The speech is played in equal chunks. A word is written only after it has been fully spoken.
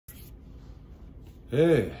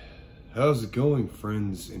Hey, how's it going,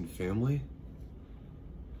 friends and family?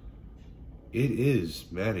 It is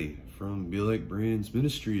Maddie from Be Like Brands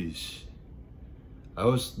Ministries. I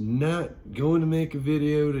was not going to make a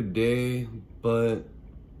video today, but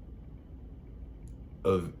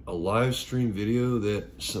of a live stream video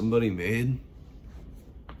that somebody made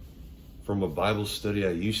from a Bible study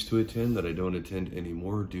I used to attend that I don't attend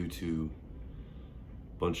anymore due to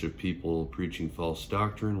a bunch of people preaching false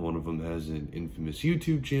doctrine. One of them has an infamous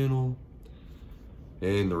YouTube channel,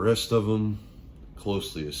 and the rest of them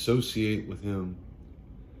closely associate with him.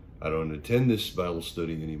 I don't attend this Bible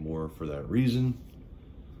study anymore for that reason,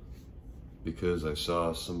 because I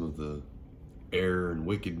saw some of the error and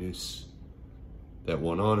wickedness that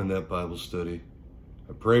went on in that Bible study.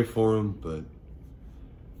 I pray for him, but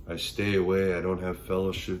I stay away. I don't have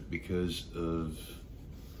fellowship because of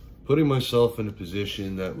putting myself in a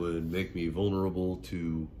position that would make me vulnerable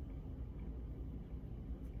to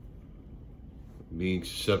being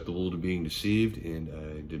susceptible to being deceived, and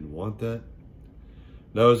I didn't want that.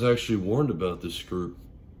 And I was actually warned about this group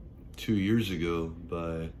 2 years ago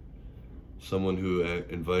by someone who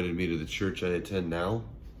invited me to the church I attend now,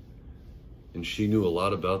 and she knew a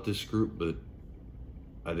lot about this group, but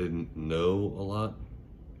I didn't know a lot,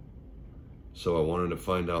 so I wanted to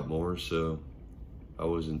find out more. So I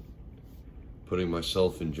wasn't putting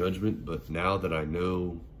myself in judgment, but now that I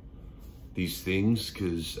know these things,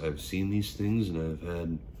 because I've seen these things,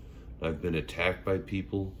 and I've been attacked by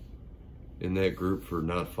people in that group for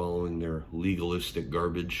not following their legalistic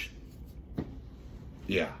garbage.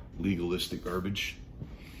 Yeah, legalistic garbage.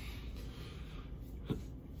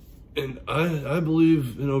 And I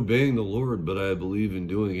believe in obeying the Lord, but I believe in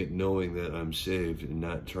doing it knowing that I'm saved and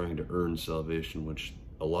not trying to earn salvation, which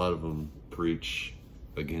a lot of them preach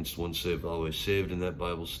against once saved, always saved in that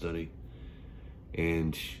Bible study.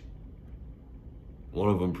 And one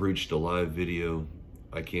of them preached a live video.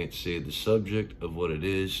 I can't say the subject of what it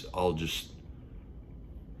is. I'll just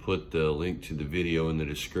put the link to the video in the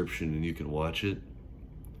description and you can watch it.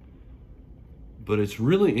 But it's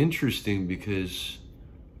really interesting because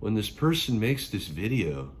when this person makes this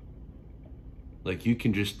video, like, you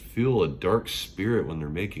can just feel a dark spirit when they're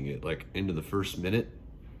making it, like into the first minute.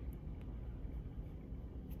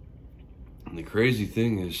 And the crazy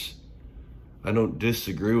thing is, I don't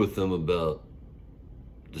disagree with them about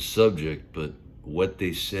the subject, but what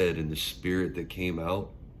they said and the spirit that came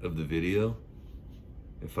out of the video,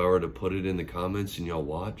 if I were to put it in the comments and y'all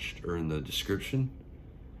watched, or in the description,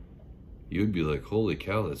 you would be like, holy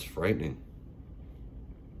cow, that's frightening.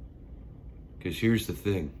 Because here's the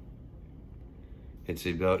thing. It's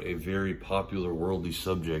about a very popular worldly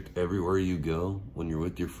subject. Everywhere you go, when you're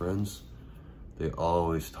with your friends, they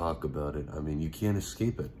always talk about it. I mean, you can't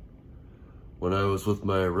escape it. When I was with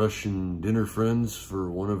my Russian dinner friends for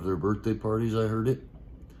one of their birthday parties, I heard it.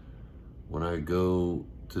 When I go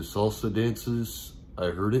to salsa dances, I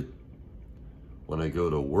heard it. When I go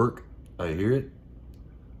to work, I hear it.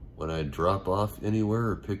 When I drop off anywhere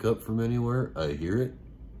or pick up from anywhere, I hear it.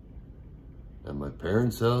 At my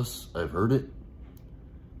parents' house, I've heard it.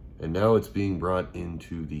 And now it's being brought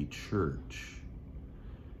into the church.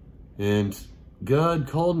 And God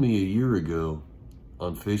called me a year ago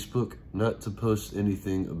on Facebook not to post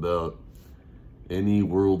anything about any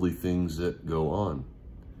worldly things that go on.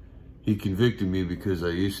 He convicted me because I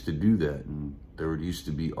used to do that, and there used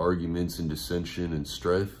to be arguments and dissension and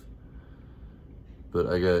strife. But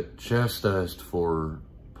I got chastised for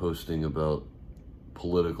posting about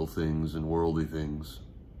political things and worldly things.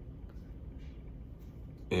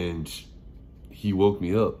 And he woke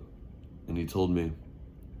me up and he told me,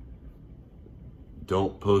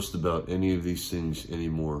 don't post about any of these things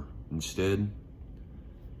anymore. Instead,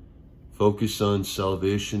 focus on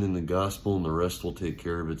salvation and the gospel, and the rest will take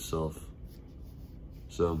care of itself.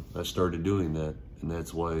 So I started doing that, and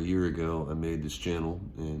that's why a year ago I made this channel,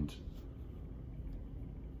 and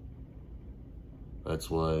that's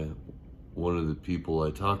why one of the people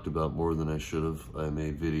I talked about more than I should have, I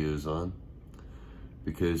made videos on,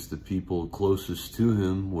 because the people closest to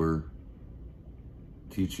him were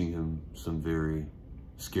teaching him some very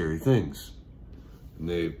scary things. And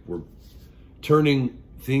they were turning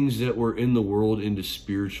things that were in the world into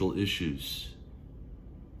spiritual issues.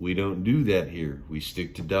 We don't do that here. We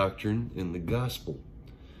stick to doctrine and the gospel,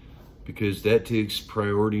 because that takes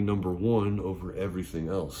priority number one over everything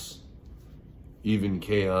else, even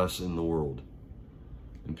chaos in the world.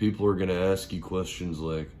 And people are going to ask you questions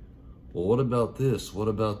like, well, what about this? What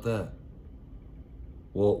about that?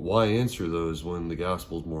 Well, why answer those when the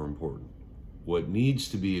gospel is more important? What needs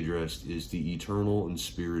to be addressed is the eternal and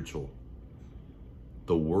spiritual.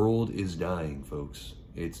 The world is dying, folks.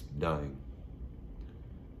 It's dying.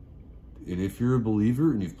 And if you're a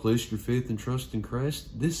believer and you've placed your faith and trust in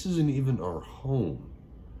Christ, this isn't even our home.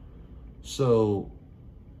 So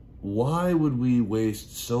why would we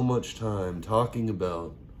waste so much time talking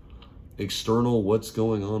about external what's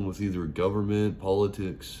going on with either government,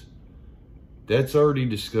 politics? That's already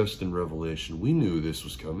discussed in Revelation. We knew this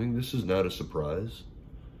was coming. This is not a surprise.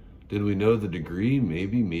 Did we know the degree?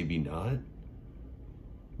 Maybe, maybe not.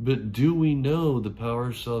 But do we know the power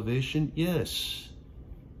of salvation? Yes.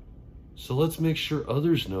 So let's make sure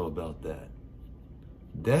others know about that.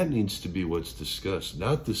 That needs to be what's discussed,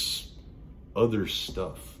 not this other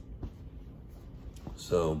stuff.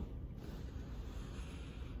 So,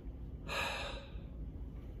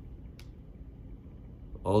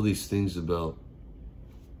 all these things about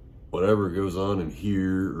whatever goes on in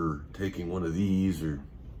here, or taking one of these, or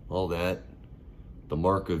all that, the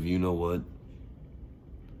mark of you know what,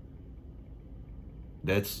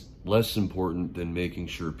 that's less important than making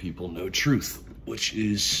sure people know truth, which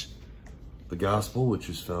is the gospel, which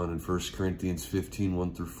is found in 1 Corinthians 15,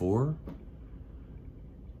 1 through 4.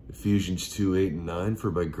 Ephesians 2, 8 and 9,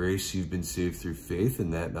 for by grace you've been saved through faith,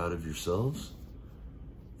 and that not of yourselves.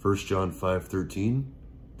 1 John 5, 13,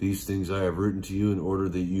 these things I have written to you in order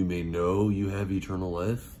that you may know you have eternal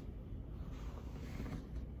life.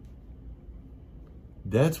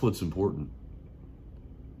 That's what's important.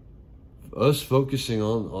 Us focusing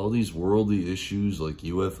on all these worldly issues like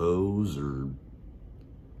UFOs or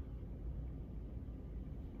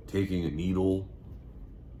taking a needle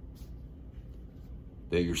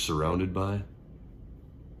that you're surrounded by,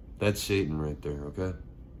 that's Satan right there, okay?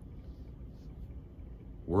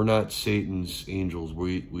 We're not Satan's angels.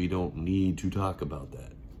 We don't need to talk about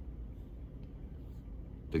that.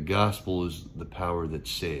 The gospel is the power that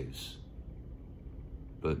saves.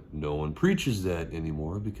 But no one preaches that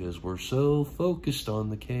anymore because we're so focused on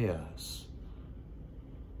the chaos.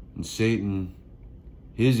 And Satan,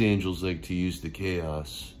 his angels like to use the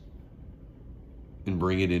chaos and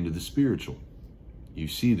bring it into the spiritual. You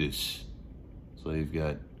see this. So you've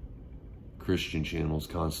got Christian channels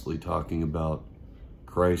constantly talking about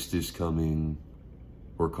Christ is coming.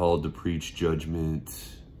 We're called to preach judgment.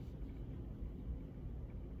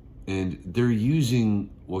 And they're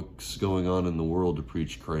using what's going on in the world to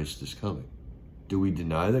preach Christ is coming. Do we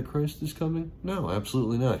deny that Christ is coming? No,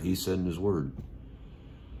 absolutely not. He said in his word.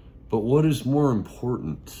 But what is more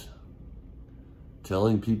important?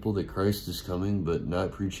 Telling people that Christ is coming but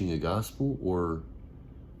not preaching a gospel, or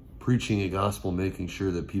preaching a gospel making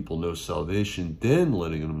sure that people know salvation, then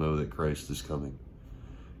letting them know that Christ is coming?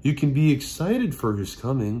 You can be excited for his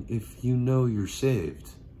coming if you know you're saved.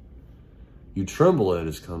 You tremble at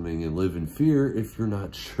his coming and live in fear if you're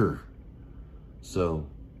not sure. So,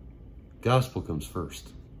 gospel comes first.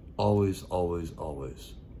 Always, always,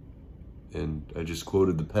 always. And I just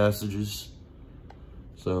quoted the passages.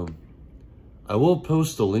 So, I will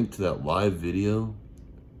post a link to that live video.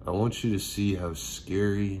 I want you to see how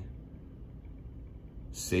scary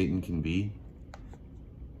Satan can be.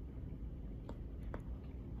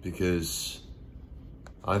 Because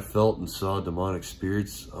I felt and saw demonic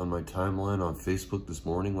spirits on my timeline on Facebook this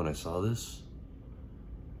morning when I saw this.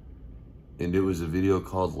 And it was a video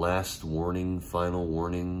called Last Warning, Final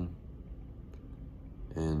Warning.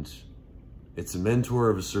 And it's a mentor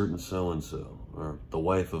of a certain so-and-so, or the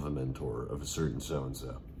wife of a mentor of a certain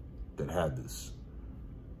so-and-so that had this.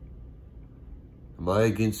 Am I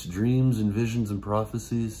against dreams and visions and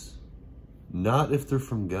prophecies? Not if they're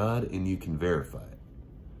from God and you can verify it.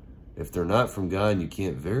 If they're not from God and you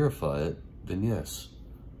can't verify it, then yes.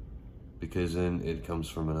 Because then it comes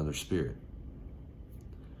from another spirit.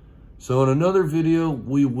 So in another video,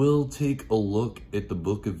 we will take a look at the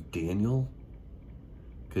book of Daniel.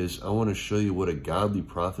 Because I want to show you what a godly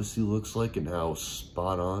prophecy looks like and how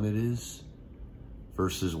spot on it is.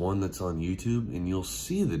 Versus one that's on YouTube. And you'll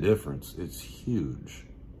see the difference. It's huge.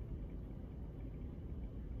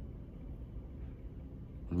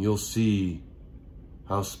 And you'll see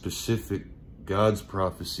how specific God's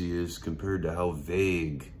prophecy is compared to how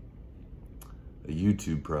vague a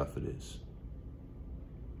YouTube prophet is.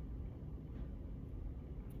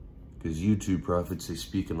 Because YouTube prophets, they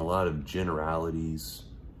speak in a lot of generalities.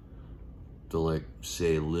 They'll like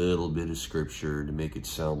say a little bit of scripture to make it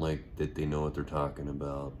sound like that they know what they're talking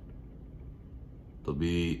about. They'll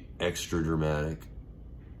be extra dramatic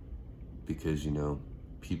because, you know,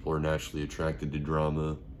 people are naturally attracted to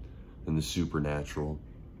drama and the supernatural.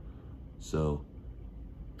 So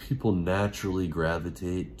people naturally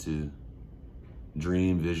gravitate to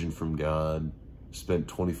dream, vision from God, spent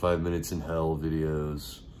 25 minutes in hell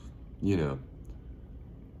videos, you know.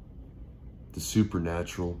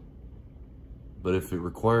 supernatural. But if it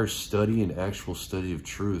requires study and actual study of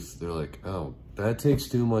truth, they're like, oh, that takes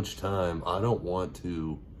too much time. I don't want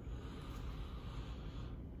to.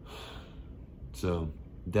 So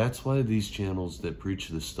that's why these channels that preach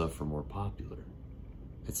this stuff are more popular.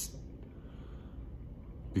 It's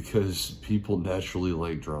because people naturally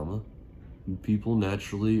like drama. And people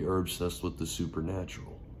naturally are obsessed with the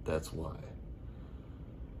supernatural. That's why.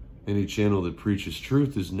 Any channel that preaches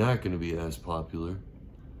truth is not going to be as popular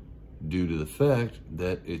due to the fact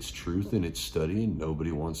that it's truth and it's study, and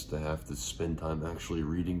nobody wants to have to spend time actually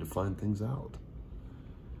reading to find things out.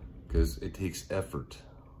 Because it takes effort.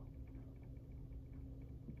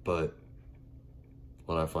 But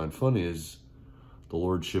what I find funny is the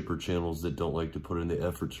Lord Shipper channels that don't like to put in the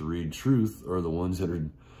effort to read truth are the ones that are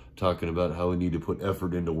talking about how we need to put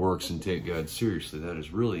effort into works and take God seriously. That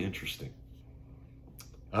is really interesting.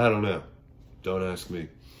 I don't know. Don't ask me.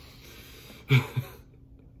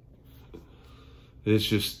 It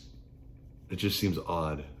just seems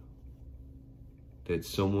odd that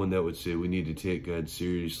someone that would say we need to take God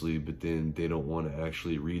seriously, but then they don't want to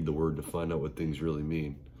actually read the word to find out what things really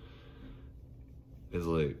mean. It's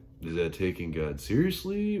like, is that taking God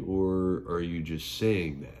seriously, or are you just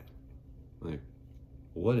saying that? Like,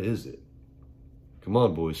 what is it? Come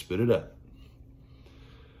on, boys, spit it out.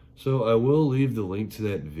 So I will leave the link to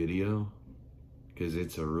that video because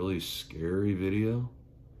it's a really scary video.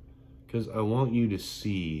 Because I want you to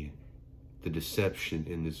see the deception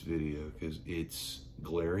in this video, because it's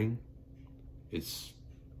glaring. It's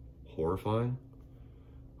horrifying.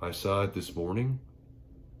 I saw it this morning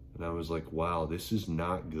and I was like, wow, this is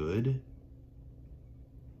not good.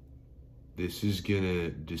 This is gonna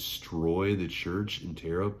destroy the church and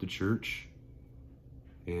tear up the church.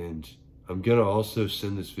 And I'm gonna also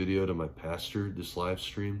send this video to my pastor, this live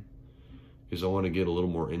stream, because I want to get a little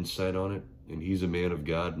more insight on it. And he's a man of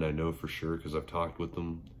God, and I know for sure because I've talked with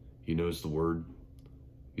him. He knows the word.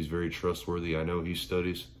 He's very trustworthy. I know he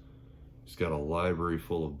studies. He's got a library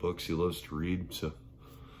full of books he loves to read. So, I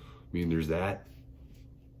mean, there's that.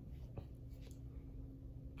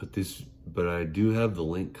 But I do have the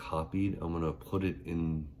link copied. I'm going to put it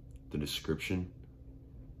in the description.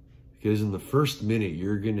 Because in the first minute,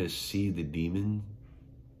 you're going to see the demon,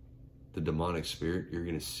 the demonic spirit. You're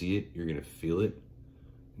going to see it. You're going to feel it.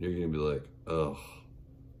 You're going to be like, ugh.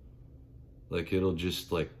 Like, it'll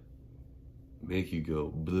just, like, make you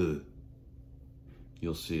go, bleh.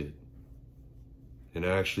 You'll see it. And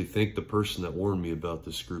I actually thank the person that warned me about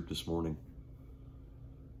this group this morning.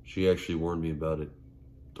 She actually warned me about it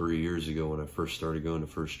 3 years ago when I first started going to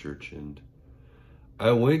First Church. And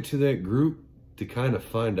I went to that group to kind of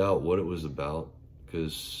find out what it was about,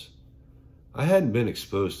 because I hadn't been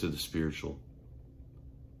exposed to the spiritual.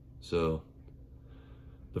 So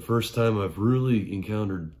the first time I've really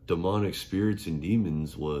encountered demonic spirits and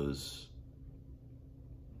demons was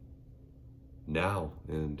now.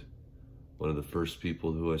 And one of the first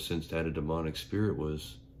people who I sensed had a demonic spirit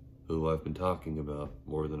was who I've been talking about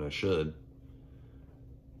more than I should.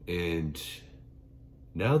 And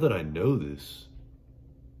now that I know this,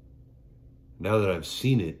 now that I've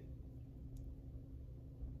seen it,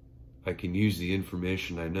 I can use the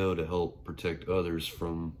information I know to help protect others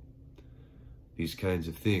from these kinds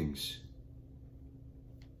of things.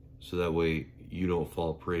 So that way you don't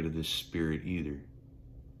fall prey to this spirit either.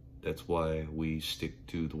 That's why we stick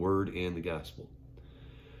to the word and the gospel.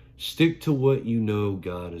 Stick to what you know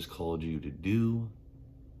God has called you to do.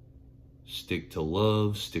 Stick to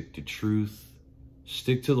love, stick to truth,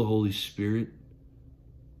 stick to the Holy Spirit.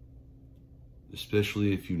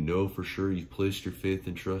 Especially if you know for sure you've placed your faith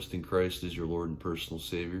and trust in Christ as your Lord and personal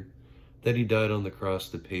Savior, that He died on the cross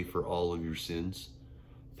to pay for all of your sins,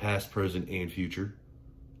 past, present, and future,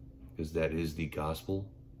 because that is the gospel.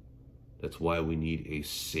 That's why we need a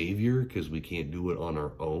Savior, because we can't do it on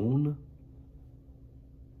our own.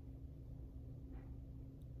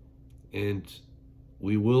 And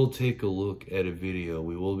we will take a look at a video.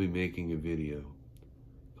 We will be making a video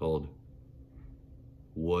called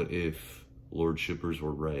What If Lord Shippers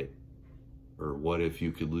Were Right? Or what if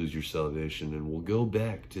you could lose your salvation? And we'll go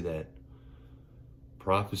back to that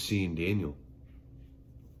prophecy in Daniel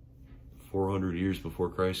 400 years before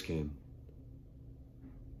Christ came.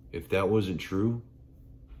 If that wasn't true,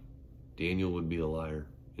 Daniel would be a liar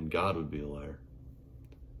and God would be a liar,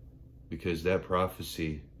 because that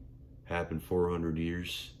prophecy happened 400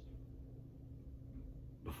 years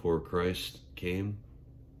before Christ came,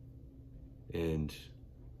 and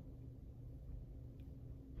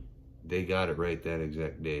they got it right that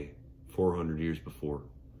exact day, 400 years before.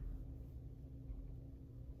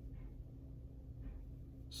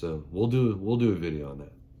 So we'll do a video on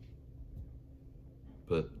that.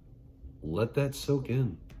 But let that soak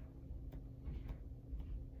in.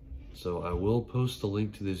 So I will post a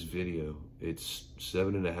link to this video. It's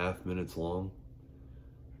 7.5 minutes long.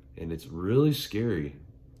 And it's really scary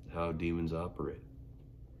how demons operate.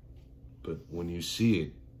 But when you see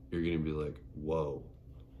it, you're going to be like, whoa.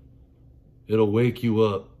 It'll wake you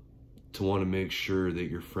up to want to make sure that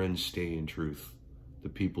your friends stay in truth, the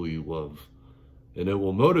people you love. And it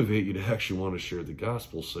will motivate you to actually want to share the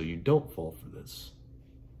gospel so you don't fall for this.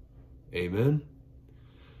 Amen?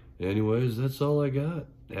 Anyways, that's all I got.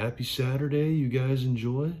 Happy Saturday. You guys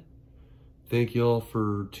enjoy. Thank y'all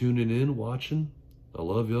for tuning in, watching. I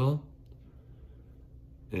love y'all.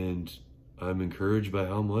 And I'm encouraged by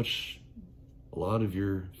how much a lot of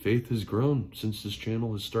your faith has grown since this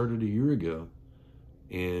channel has started a year ago.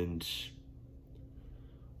 And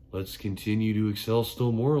let's continue to excel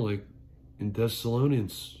still more like in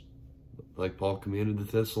Thessalonians, like Paul commanded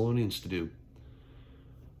the Thessalonians to do.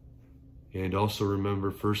 And also remember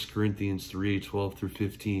 1 Corinthians 3:12 through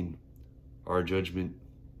 15, our judgment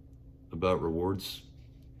about rewards.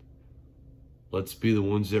 Let's be the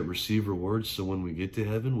ones that receive rewards so when we get to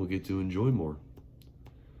heaven, we'll get to enjoy more.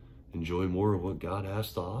 Enjoy more of what God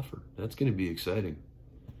has to offer. That's going to be exciting.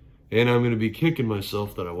 And I'm going to be kicking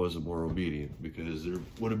myself that I wasn't more obedient, because there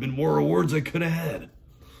would have been more rewards I could have had.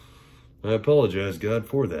 I apologize, God,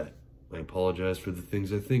 for that. I apologize for the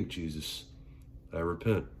things I think, Jesus. I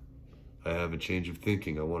repent. I have a change of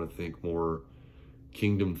thinking. I want to think more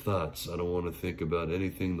kingdom thoughts. I don't want to think about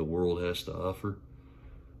anything the world has to offer,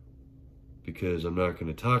 because I'm not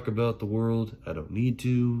going to talk about the world. I don't need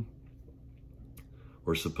to.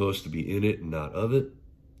 We're supposed to be in it and not of it.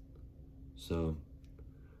 So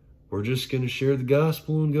we're just going to share the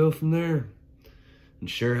gospel and go from there. And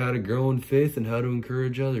share how to grow in faith and how to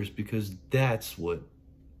encourage others, because that's what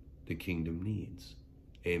the kingdom needs.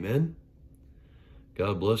 Amen?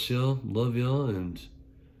 God bless y'all. Love y'all. And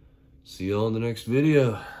see y'all in the next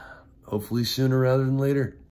video. Hopefully sooner rather than later.